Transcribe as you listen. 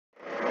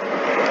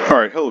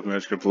Alright, hello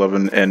Script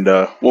 11 and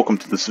welcome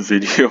to this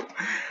video.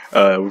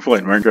 We're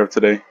playing Minecraft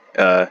today.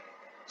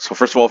 So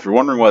first of all, if you're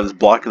wondering why this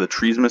block of the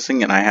tree is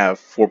missing and I have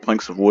 4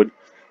 planks of wood,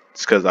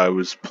 it's because I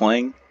was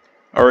playing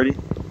already.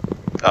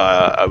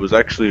 I was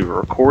actually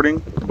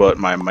recording, but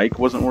my mic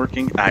wasn't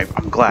working. I'm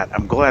glad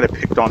I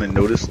picked on and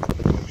noticed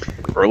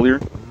earlier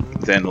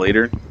than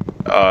later.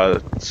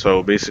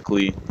 So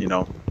basically, you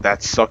know,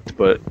 that sucked,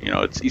 but you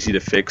know, it's easy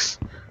to fix.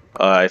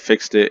 I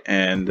fixed it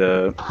and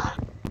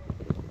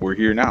we're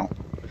here now.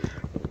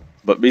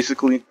 But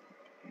basically,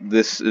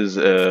 this is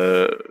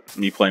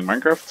me playing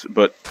Minecraft,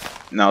 but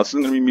now this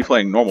isn't going to be me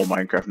playing normal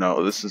Minecraft.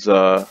 No, this is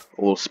a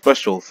little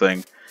special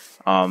thing.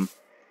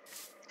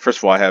 First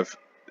of all, I have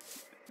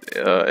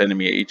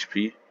enemy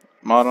HP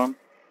mod on,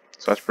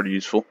 so that's pretty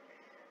useful.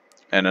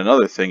 And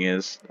another thing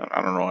is,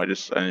 I don't know, I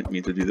didn't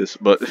mean to do this,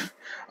 but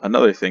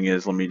another thing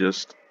is, let me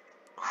just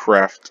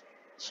craft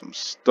some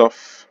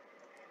stuff.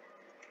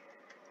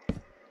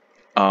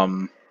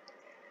 I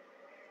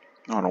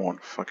don't want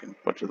a fucking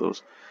bunch of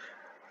those.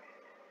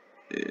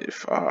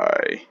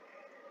 I'll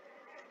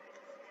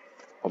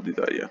do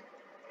that, yeah.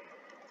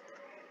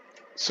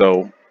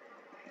 So,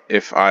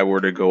 if I were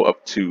to go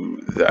up to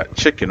that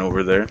chicken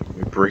over there, let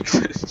me break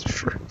this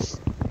first,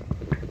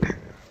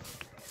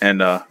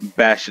 and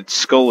bash its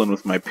skull in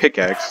with my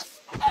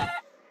pickaxe,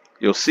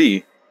 you'll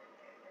see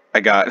I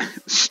got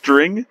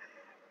string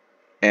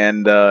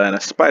and a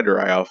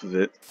spider eye off of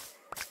it.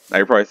 Now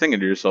you're probably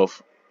thinking to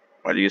yourself,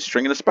 why do you get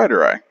string and a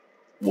spider eye?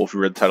 Well, if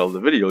you read the title of the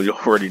video, you'll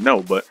already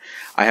know, but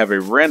I have a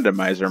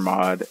randomizer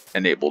mod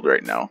enabled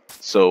right now.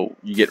 So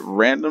you get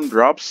random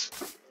drops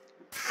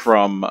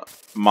from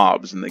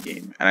mobs in the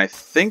game. And I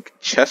think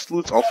chest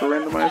loot's also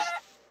randomized.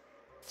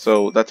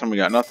 So that time we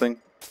got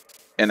nothing.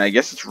 And I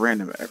guess it's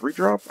random every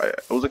drop? I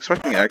was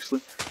expecting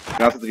actually.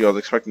 Not that I was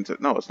expecting to.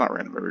 No, it's not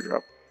random every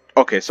drop.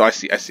 Okay, so I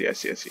see.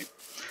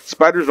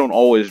 Spiders don't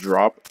always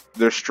drop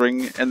their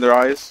string and their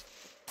eyes.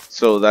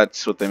 So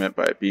that's what they meant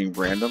by it being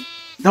random.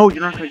 No,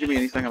 you're not going to give me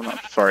anything. I'm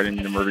not sorry. I didn't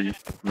mean to murder you. I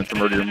meant to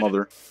murder your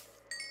mother.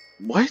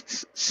 What?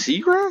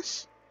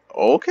 Seagrass?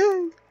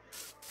 Okay.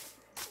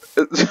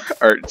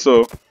 Alright,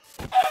 so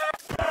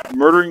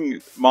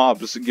murdering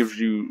mobs gives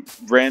you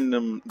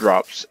random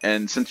drops,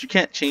 and since you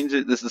can't change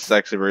it, this is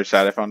actually very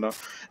sad. I found out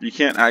you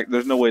can't.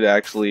 There's no way to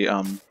actually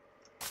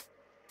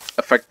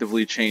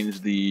effectively change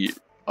the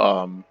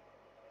Sorry,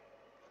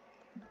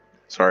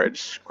 I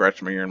just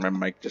scratched my ear and my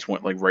mic just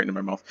went like right into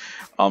my mouth.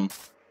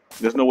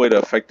 There's no way to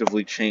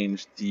effectively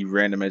change the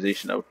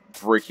randomization of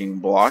breaking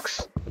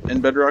blocks in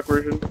Bedrock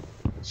version.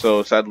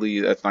 So sadly,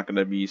 that's not going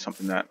to be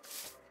something that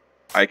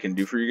I can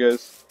do for you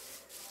guys.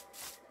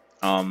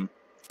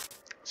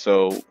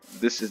 So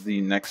this is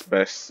the next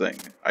best thing.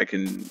 I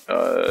can do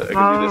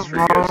this for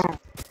you guys.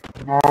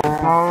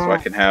 So I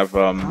can have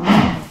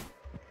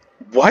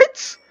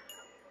what?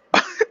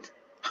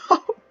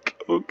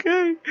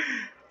 Okay.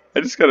 I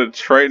just gotta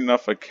Triton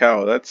off a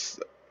cow. It's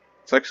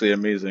actually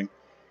amazing.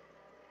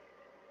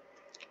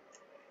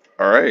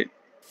 Alright.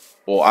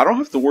 Well, I don't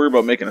have to worry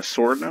about making a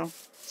sword now,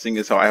 seeing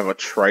as how I have a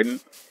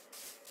trident.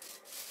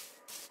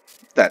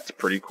 That's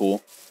pretty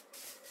cool.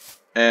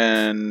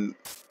 And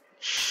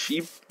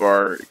sheep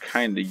are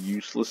kind of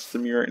useless to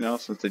me right now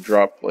since they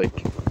drop like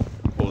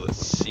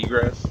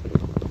seagrass.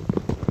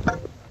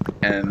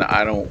 And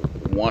I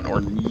don't want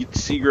or need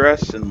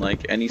seagrass in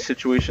like any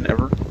situation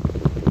ever.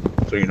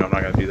 So you know I'm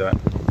not gonna do that.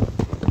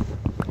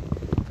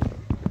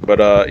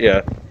 But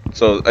yeah,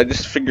 so I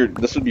just figured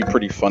this would be a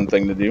pretty fun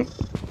thing to do,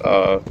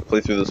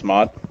 play through this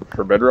mod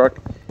for Bedrock,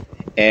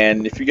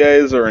 and if you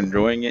guys are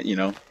enjoying it, you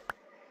know,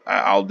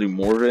 I'll do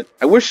more of it.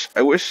 I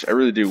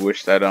really do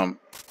wish that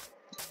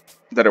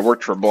that it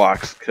worked for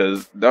blocks,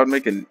 because that would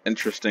make an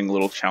interesting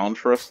little challenge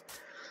for us.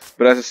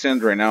 But as it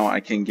stands right now,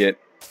 I can get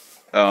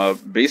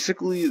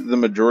basically the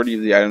majority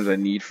of the items I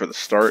need for the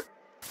start,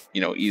 you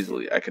know,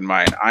 easily. I can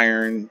mine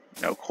iron,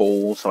 you know,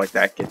 coal, stuff like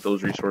that, get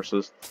those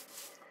resources.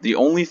 The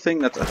only thing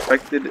that's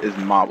affected is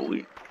mob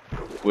loot,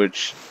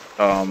 which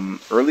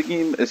early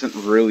game isn't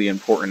really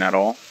important at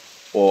all.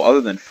 Well,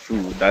 other than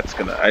food, I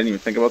didn't even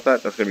think about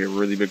that. That's gonna be a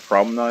really big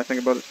problem now I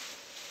think about it.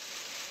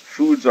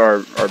 Foods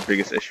are our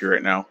biggest issue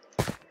right now.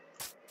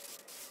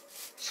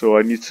 So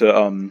I need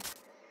to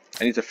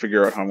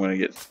figure out how I'm gonna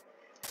get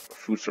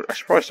food. I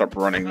should probably stop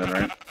running then,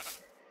 right?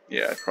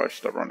 Yeah, I probably should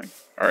stop running.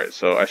 All right,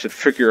 so I should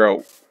figure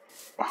out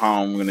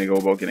how I'm gonna go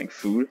about getting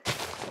food.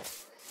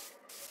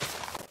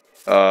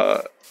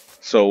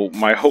 So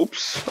my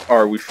hopes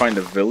are we find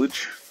a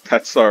village.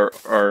 That's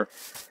our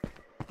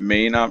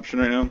main option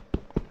right now.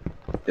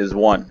 Is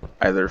one,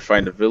 either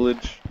find a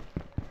village,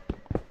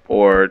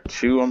 or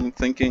two, I'm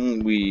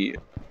thinking we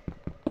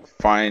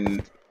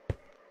find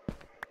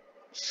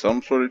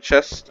some sort of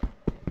chest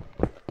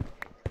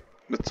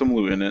with some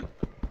loot in it.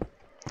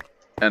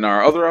 And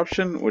our other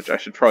option, which I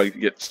should probably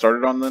get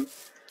started on then,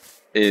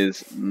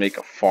 is make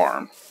a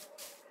farm.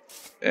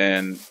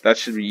 And that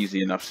should be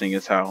easy enough, seeing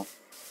as how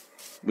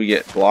we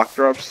get block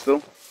drops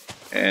still,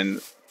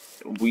 and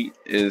wheat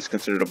is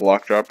considered a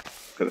block drop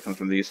because it comes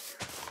from these.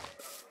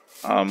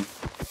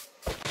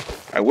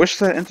 I wish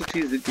that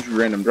entities did give you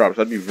random drops.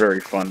 That'd be very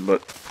fun,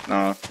 but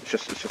it's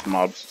just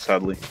mobs,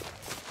 sadly.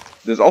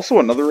 There's also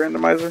another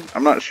randomizer.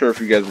 I'm not sure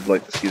if you guys would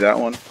like to see that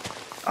one.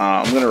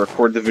 I'm gonna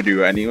record the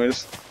video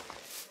anyways.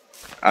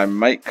 I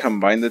might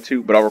combine the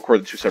two, but I'll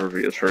record the two separate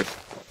videos first.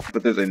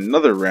 But there's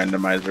another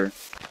randomizer.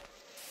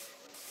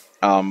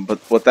 But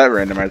what that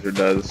randomizer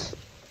does...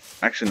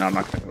 Actually, no, I'm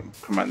not going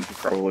to combine the two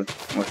probably.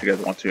 Unless you guys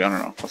want to. I don't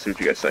know. I'll see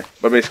what you guys say.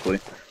 But basically,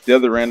 the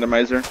other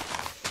randomizer...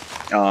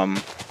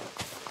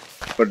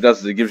 what it does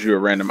is it gives you a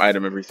random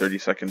item every 30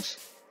 seconds.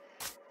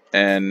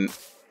 And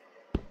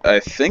I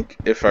think,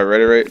 if I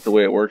read it right, the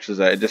way it works is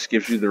that it just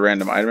gives you the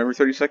random item every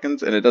 30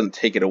 seconds. And it doesn't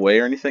take it away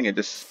or anything. It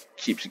just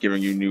keeps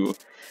giving you new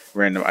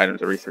random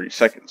items every 30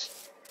 seconds.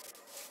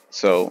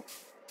 So,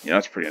 yeah,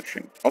 that's pretty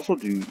interesting. Also,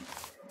 do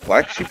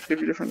black sheep give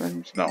you different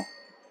items? No.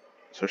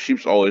 So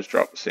sheeps always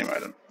drop the same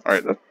item.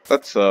 Alright,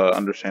 that's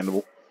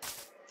understandable.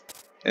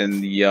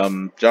 In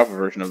the Java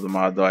version of the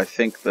mod, though, I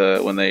think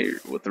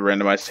with the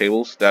randomized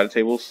tables, data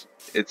tables,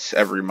 it's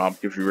every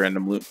mob gives you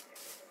random loot,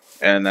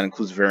 and that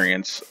includes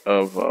variants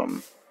of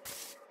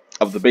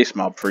the base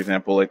mob. For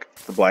example, like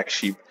the black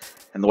sheep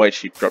and the white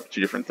sheep drop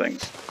two different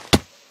things.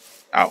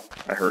 Ow,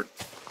 I hurt.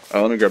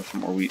 Let me grab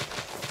some more wheat,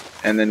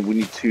 and then we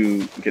need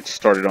to get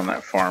started on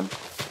that farm.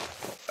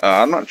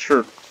 I'm not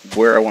sure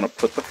where I want to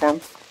put the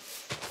farm.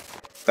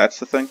 That's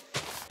the thing.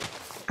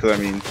 Because,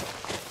 I mean,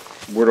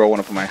 where do I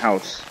want to put my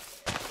house?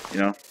 You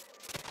know?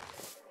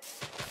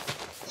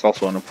 It's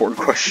also an important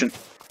question.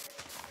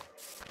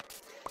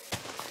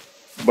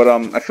 But,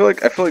 I feel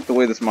like the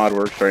way this mod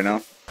works right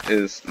now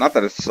is, not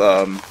that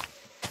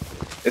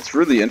it's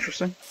really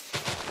interesting,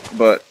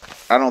 but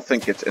I don't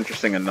think it's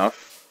interesting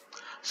enough.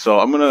 So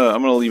I'm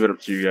gonna leave it up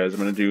to you guys. I'm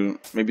gonna do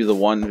maybe the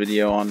one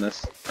video on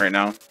this right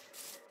now.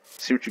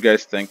 See what you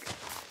guys think.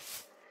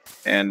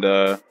 And, you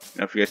know,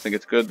 if you guys think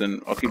it's good,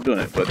 then I'll keep doing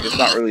it. But there's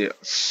not really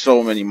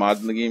so many mobs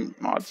in the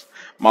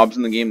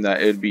game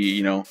that it would be,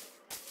 you know,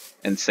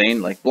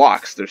 insane. Like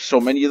blocks, there's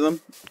so many of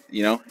them,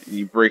 you know.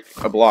 You break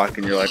a block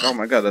and you're like, oh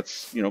my god,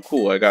 that's, you know,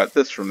 cool. I got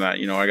this from that,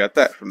 you know, I got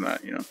that from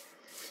that, you know.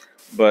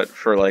 But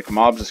for like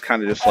mobs, it's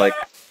kind of just like,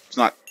 it's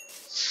not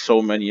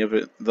so many of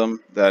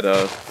them that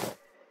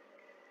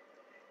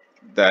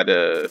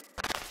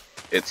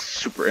it's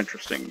super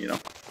interesting, you know.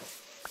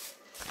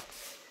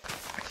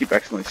 I keep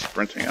accidentally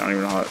sprinting. I don't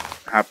even know how it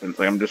happens.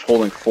 Like I'm just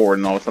holding forward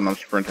and all of a sudden I'm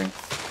sprinting.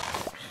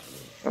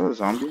 Is that a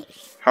zombie?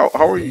 How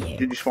are you?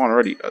 Did you spawn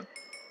already? A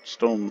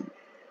stone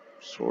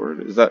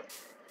sword? Is that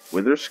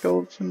wither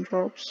skeleton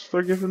drops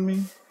they're giving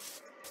me?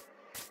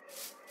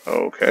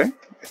 Okay.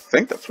 I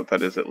think that's what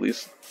that is at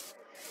least.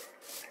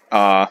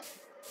 Yeah,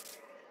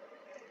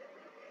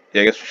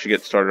 I guess we should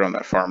get started on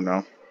that farm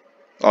now.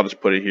 I'll just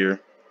put it here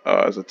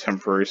as a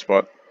temporary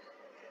spot.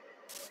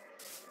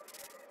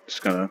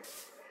 Just gonna...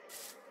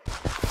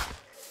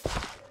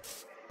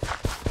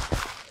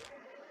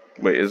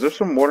 Wait, is there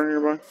some water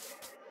nearby? I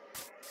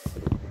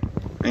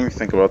didn't even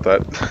think about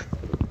that.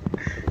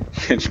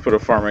 You can't just put a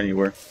farm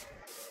anywhere.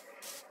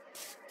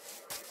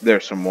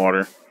 There's some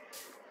water.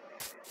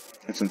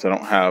 And since I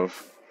don't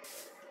have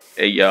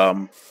a,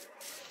 I'm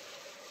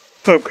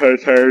kind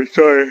of tired,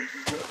 sorry.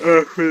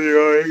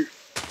 Really,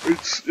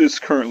 it's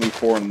currently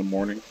 4 in the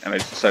morning, and I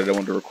just decided I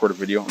wanted to record a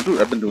video.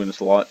 I've been doing this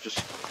a lot,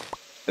 just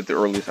at the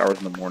earliest hours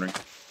in the morning,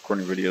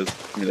 recording videos.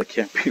 I mean, that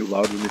can't be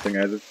loud or anything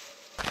either,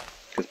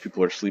 because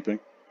people are sleeping.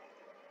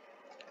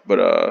 But,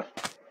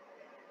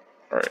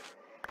 alright.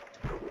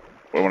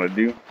 What I want to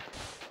do...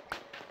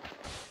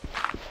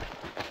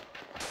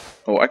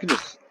 Oh, I could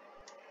just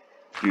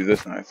do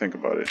this and I think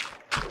about it.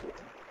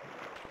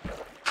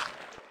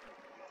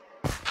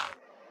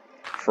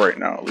 For right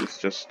now, at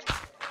least, just...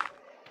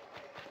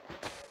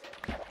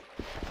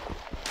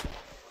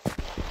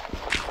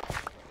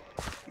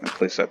 and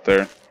place that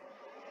there.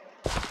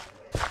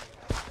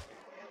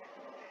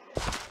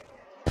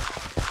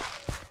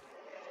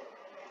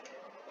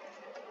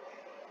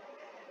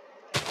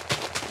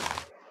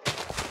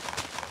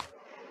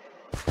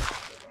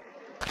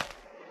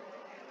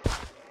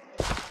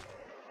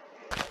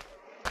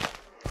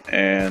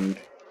 And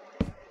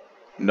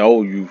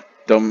no, you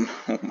dumb,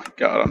 oh my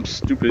god, I'm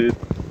stupid.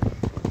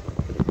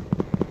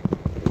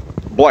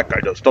 Black guy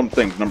does dumb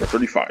things, number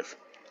 35.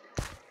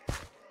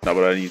 Now,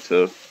 but I need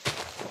to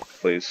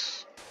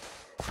place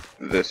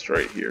this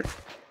right here.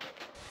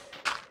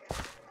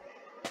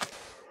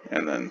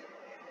 And then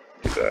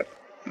do that.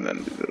 And then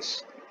do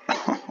this.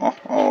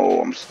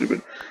 Oh, I'm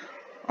stupid.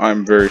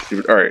 I'm very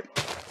stupid. Alright,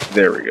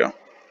 there we go.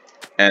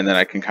 And then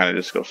I can kind of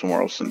just go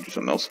somewhere else and do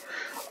something else.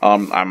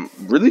 I'm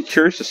really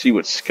curious to see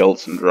what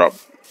skeletons drop.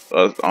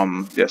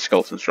 Yeah,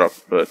 skeletons drop,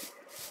 but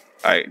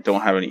I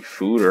don't have any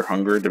food or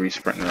hunger to be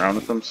sprinting around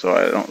with them, so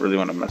I don't really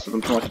want to mess with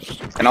them too much.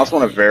 And I also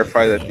want to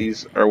verify that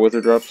these are wither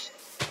drops,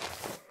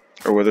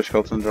 or wither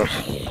skeleton drops.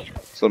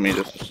 So let me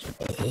just...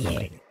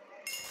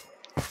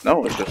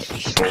 No, it's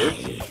just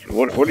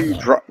swords. What do you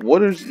drop?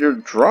 What is your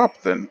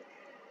drop then?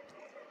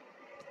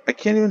 I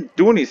can't even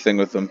do anything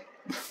with them.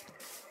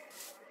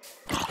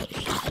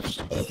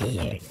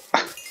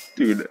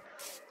 Dude,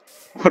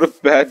 what a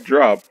bad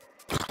drop.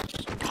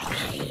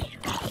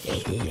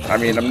 I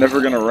mean, I'm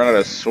never gonna run out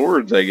of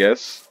swords, I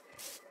guess.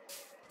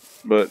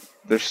 But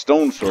they're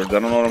stone swords. I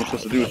don't know what I'm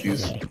supposed to do with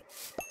these.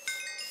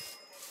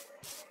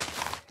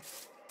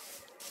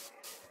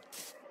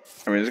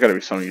 I mean, there's gotta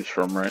be some use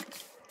for them, right?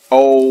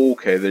 Oh,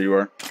 okay, there you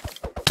are.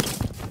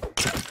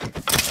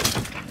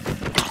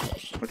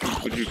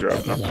 What'd you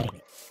drop? Nothing.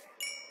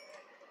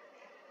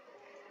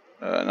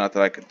 Not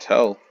that I could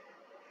tell.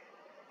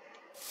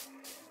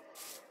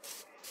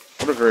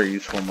 What a very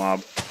useful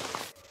mob.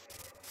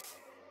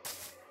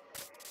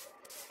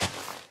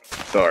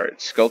 So,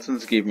 alright,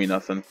 skeletons gave me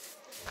nothing.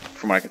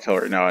 From what I can tell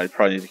right now, I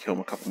probably need to kill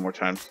them a couple more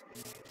times.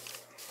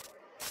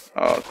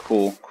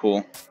 Cool,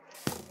 cool.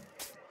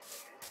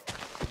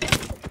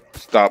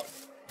 Stop.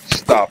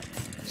 Stop.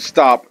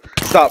 Stop.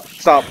 Stop.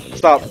 Stop.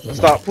 Stop.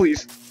 Stop.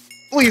 Please.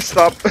 Please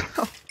stop.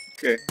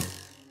 Okay.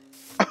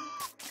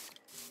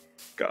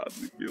 God,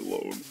 leave me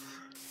alone.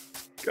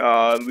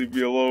 God, leave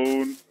me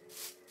alone.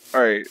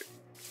 Alright.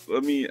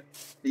 Let me...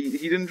 He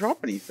didn't drop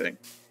anything.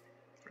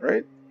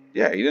 Right?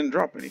 Yeah, he didn't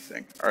drop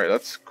anything. Alright,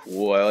 that's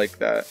cool. I like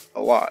that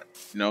a lot.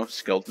 You know,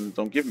 skeletons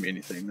don't give me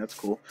anything. That's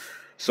cool.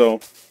 So,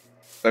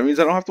 that means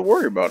I don't have to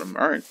worry about them.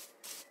 Alright.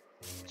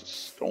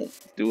 Just don't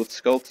deal with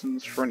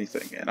skeletons for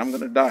anything. And I'm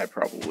gonna die,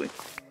 probably.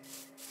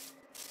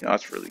 Yeah,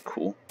 that's really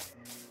cool.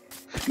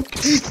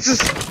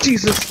 Jesus!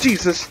 Jesus!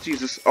 Jesus!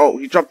 Jesus! Oh,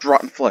 he dropped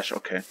rotten flesh.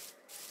 Okay.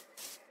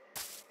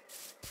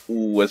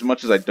 Ooh, as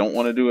much as I don't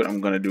want to do it,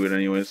 I'm gonna do it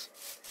anyways.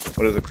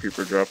 What does a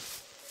creeper drop?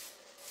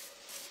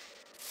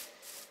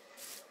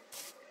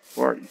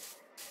 Where are you?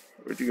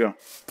 Where'd you go?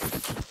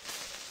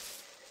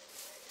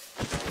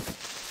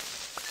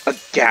 A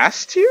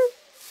gas tube?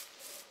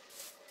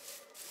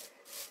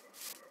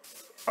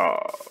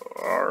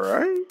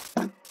 Alright.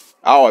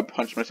 Oh, I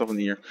punched myself in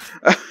the ear.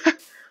 I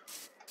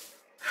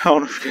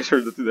don't know if you guys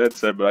heard that through the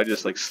headset, but I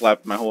just like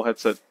slapped my whole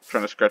headset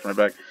trying to scratch my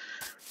back.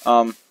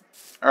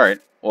 Alright,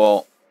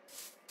 well,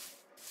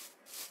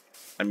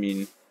 I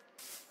mean,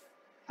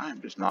 I'm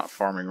just not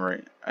farming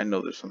right. I know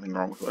there's something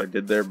wrong with what I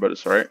did there, but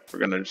it's alright. We're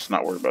gonna just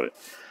not worry about it.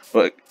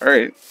 But,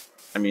 alright,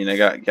 I mean, I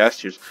got gas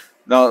tubes.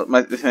 Now,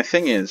 my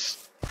thing is,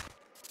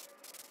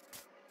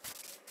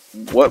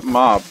 what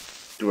mob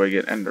do I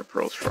get ender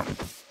pearls from?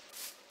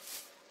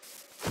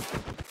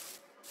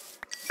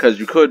 Because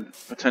you could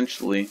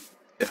potentially,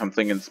 if I'm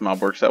thinking this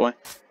mob works that way,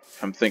 if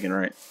I'm thinking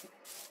right,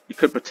 you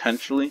could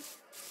potentially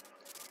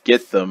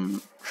get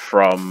them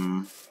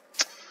from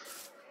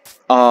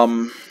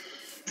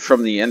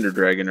the Ender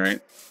Dragon,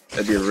 right?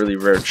 That'd be a really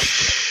rare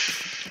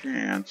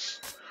chance.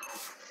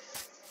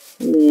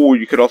 Ooh,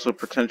 you could also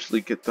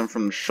potentially get them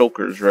from the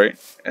Shulkers, right?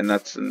 And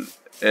that's an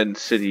End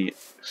City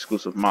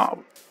exclusive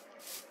mob.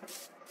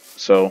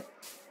 So,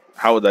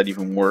 how would that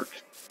even work?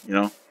 You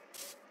know?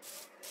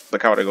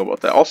 Like, how would I go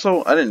about that?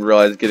 Also, I didn't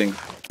realize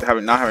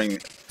not having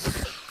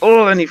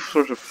any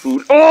sort of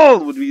food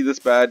would be this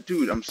bad.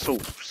 Dude, I'm so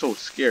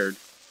scared.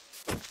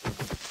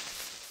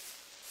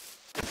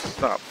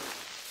 Stop.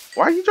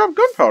 Why you drop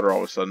gunpowder all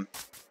of a sudden?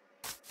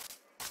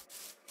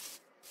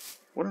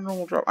 What a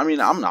normal drop. I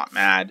mean, I'm not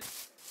mad.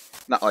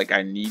 Not like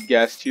I need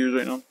gas tiers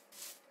right now.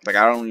 Like,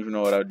 I don't even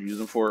know what I would use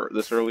them for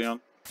this early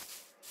on.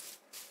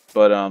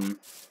 But,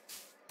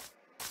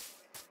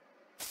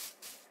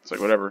 it's like,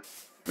 whatever.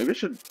 Maybe I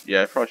should,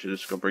 yeah, I probably should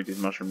just go break these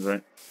mushrooms,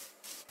 right?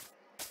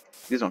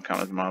 These don't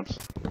count as mobs.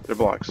 They're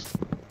blocks.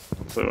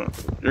 So,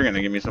 you're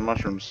gonna give me some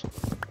mushrooms.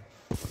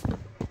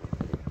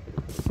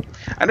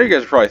 I know you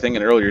guys were probably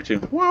thinking earlier, too.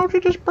 Why don't you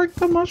just break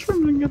the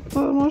mushrooms and get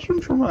the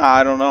mushrooms from...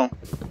 I don't know.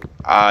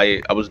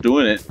 I was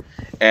doing it,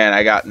 and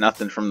I got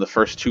nothing from the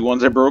first two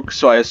ones I broke,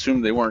 so I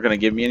assumed they weren't gonna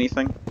give me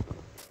anything.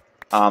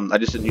 I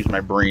just didn't use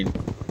my brain.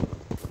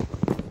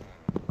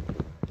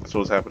 That's what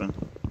was happening.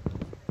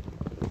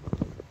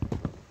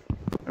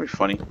 That'd be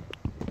funny.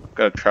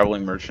 Got a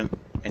traveling merchant,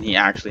 and he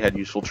actually had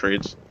useful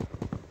trades.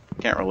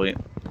 Can't relate.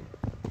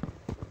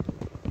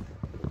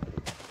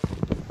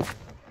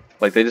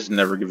 Like, they just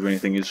never give you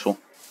anything useful.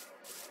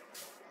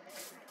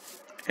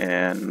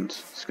 And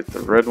let's get the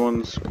red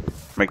ones.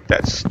 Make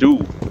that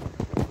stew.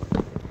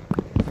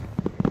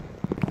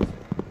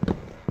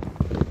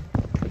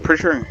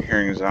 Pretty sure I'm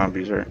hearing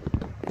zombies, right?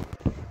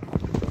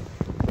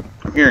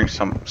 I'm hearing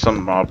some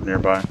mob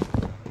nearby.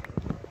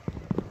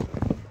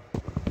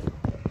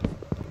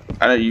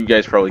 I know you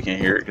guys probably can't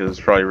hear it because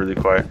it's probably really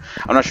quiet.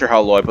 I'm not sure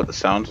how low I put the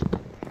sound.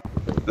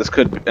 This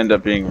could end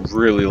up being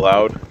really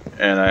loud,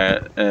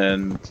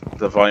 and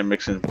the volume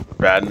mixing is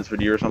bad in this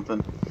video or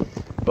something.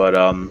 But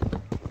I'm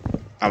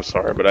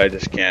sorry, but I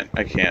just can't.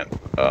 I can't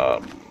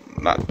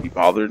not be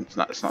bothered. It's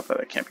not that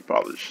I can't be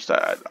bothered. It's just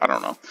that I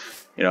don't know.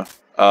 You know,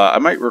 I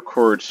might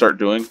start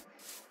doing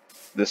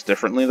this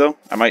differently though.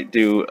 I might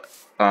do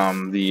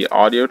the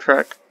audio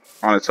track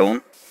on its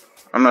own.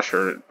 I'm not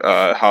sure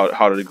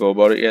how to go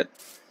about it yet,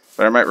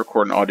 but I might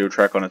record an audio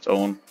track on its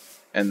own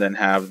and then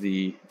have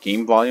the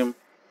game volume,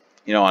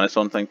 you know, on its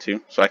own thing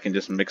too, so I can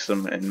just mix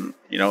them and,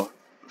 you know,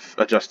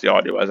 adjust the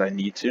audio as I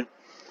need to.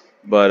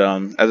 But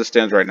as it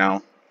stands right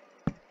now,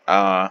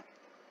 I'm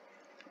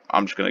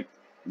just gonna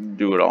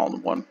do it all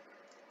in one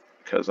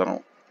because I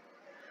don't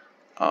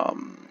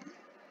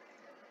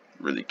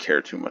really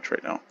care too much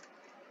right now.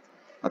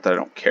 Not that I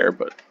don't care,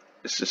 but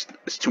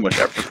it's too much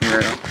effort for me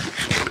right now.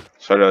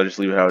 So I'd rather just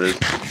leave it how it is.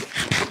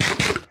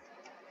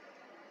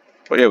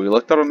 But yeah, we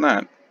lucked out on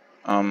that.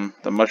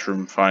 The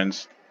mushroom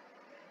finds.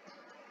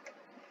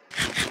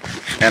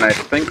 And I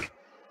think,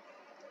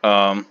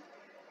 I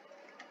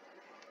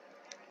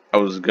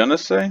was gonna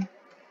say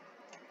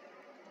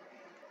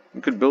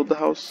we could build the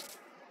house.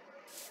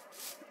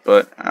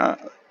 But,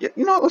 yeah,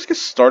 you know what, let's get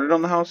started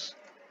on the house.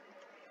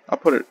 I'll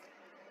put it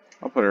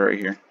right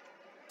here.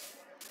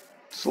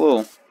 It's a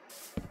little,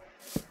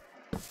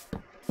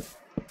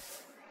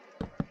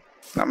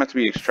 not meant to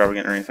be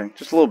extravagant or anything.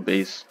 Just a little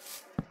base.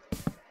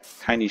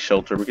 Tiny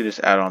shelter. We could just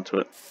add on to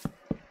it.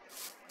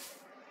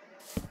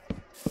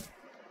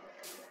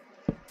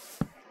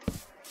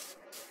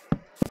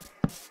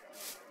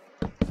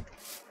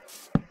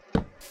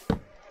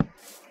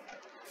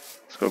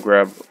 Let's go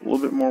grab a little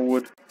bit more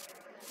wood.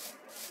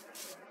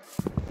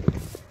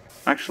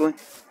 Actually,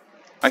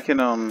 I can,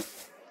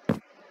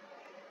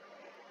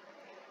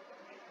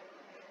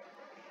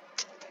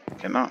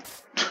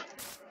 cannot.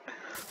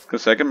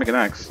 Because I can make an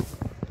axe.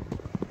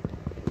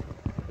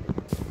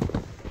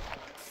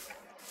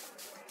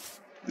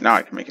 Now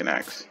I can make an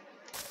axe.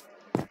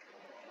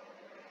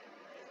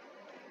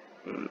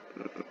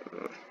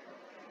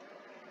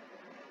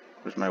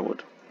 Where's my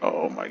wood?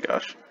 Oh my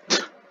gosh.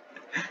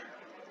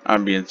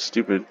 I'm being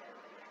stupid.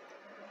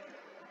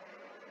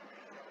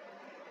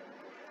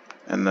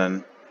 And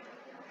then,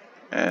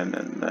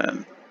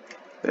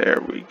 there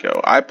we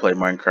go. I play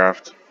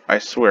Minecraft. I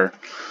swear.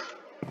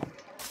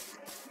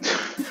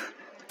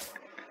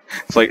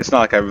 It's not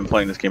like I've been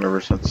playing this game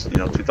ever since,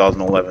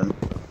 2011.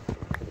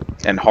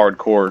 And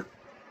hardcore.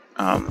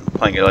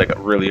 Playing it like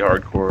really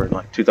hardcore in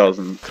like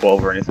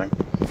 2012 or anything.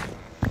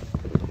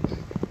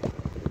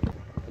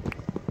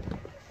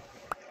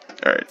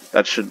 Alright,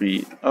 that should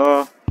be,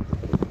 do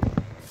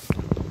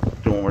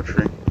one more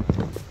tree.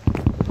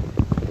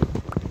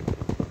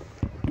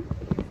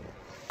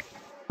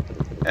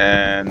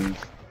 And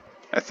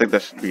I think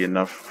that should be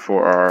enough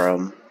for our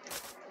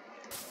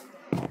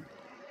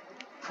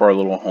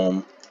little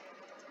home.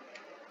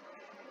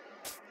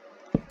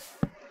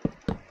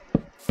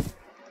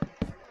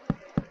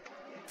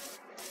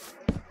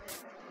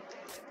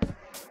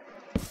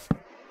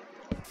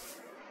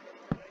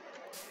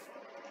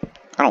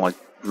 I don't like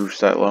roofs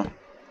that low.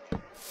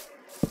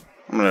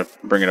 I'm gonna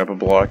bring it up a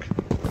block.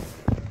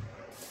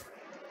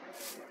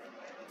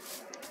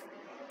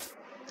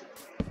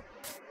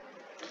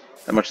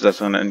 As much as that's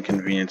gonna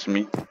inconvenience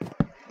me,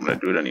 I'm gonna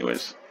do it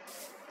anyways.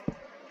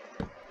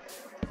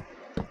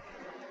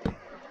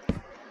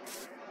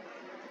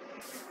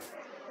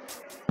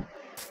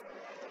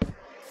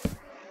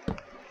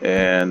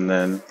 And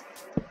then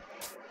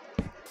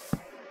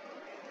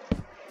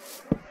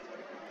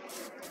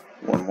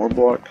one more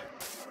block.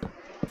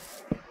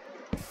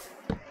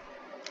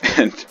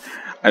 And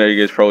I know you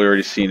guys probably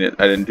already seen it.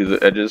 I didn't do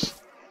the edges.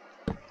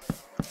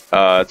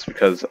 It's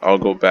because I'll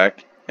go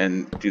back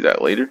and do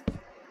that later.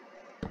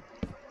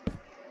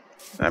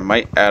 I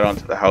might add on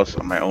to the house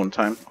on my own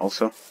time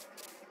also.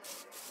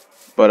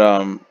 But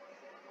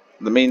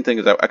the main thing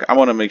is that I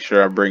want to make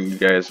sure I bring you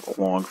guys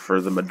along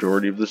for the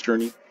majority of this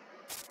journey.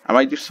 I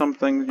might do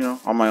something,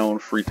 on my own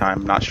free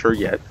time. Not sure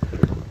yet.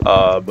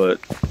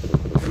 But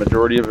the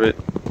majority of it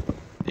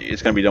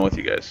is going to be done with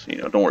you guys.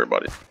 Don't worry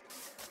about it.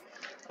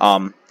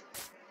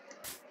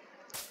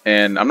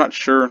 And I'm not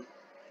sure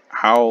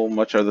how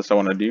much of this I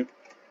want to do.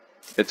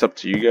 It's up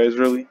to you guys,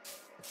 really.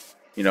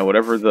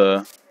 Whatever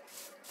the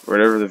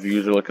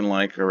views are looking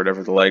like, or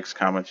whatever the likes,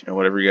 comments,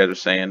 whatever you guys are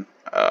saying,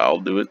 I'll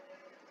do it.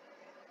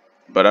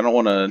 But I don't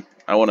want to.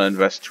 I want to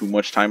invest too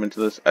much time into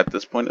this at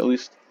this point, at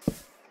least.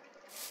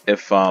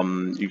 If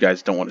you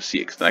guys don't want to see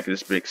it, because then I can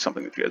just make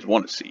something that you guys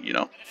want to see.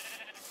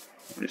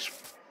 Just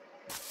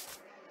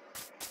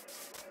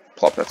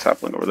plop that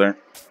sapling over there.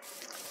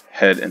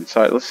 Head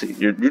inside. Let's see.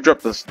 You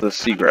dropped the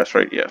seagrass,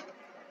 right? Yeah.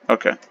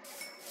 Okay.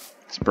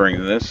 Let's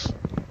bring this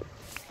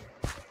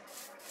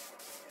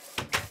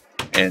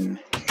in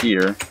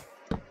here,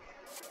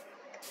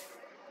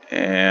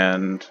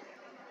 and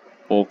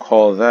we'll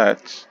call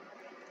that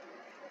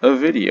a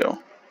video.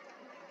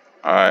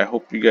 I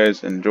hope you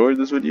guys enjoyed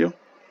this video.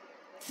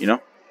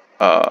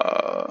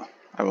 I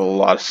have a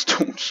lot of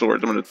stone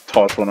swords. I'm gonna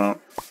toss one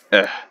out.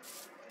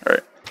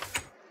 Alright.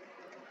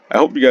 I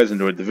hope you guys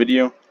enjoyed the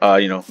video.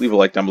 Leave a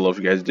like down below if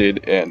you guys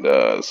did, and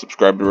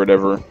subscribe or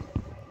whatever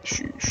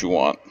if you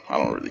want. I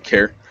don't really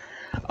care.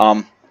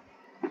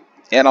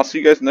 And I'll see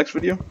you guys in the next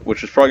video,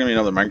 which is probably gonna be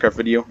another Minecraft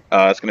video.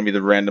 It's gonna be the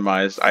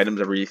randomized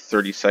items every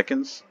 30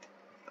 seconds.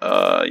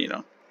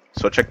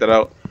 So check that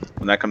out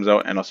when that comes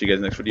out, and I'll see you guys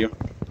in the next video.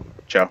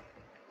 Ciao.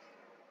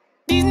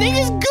 These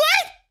niggas good?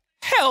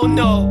 Hell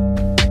no.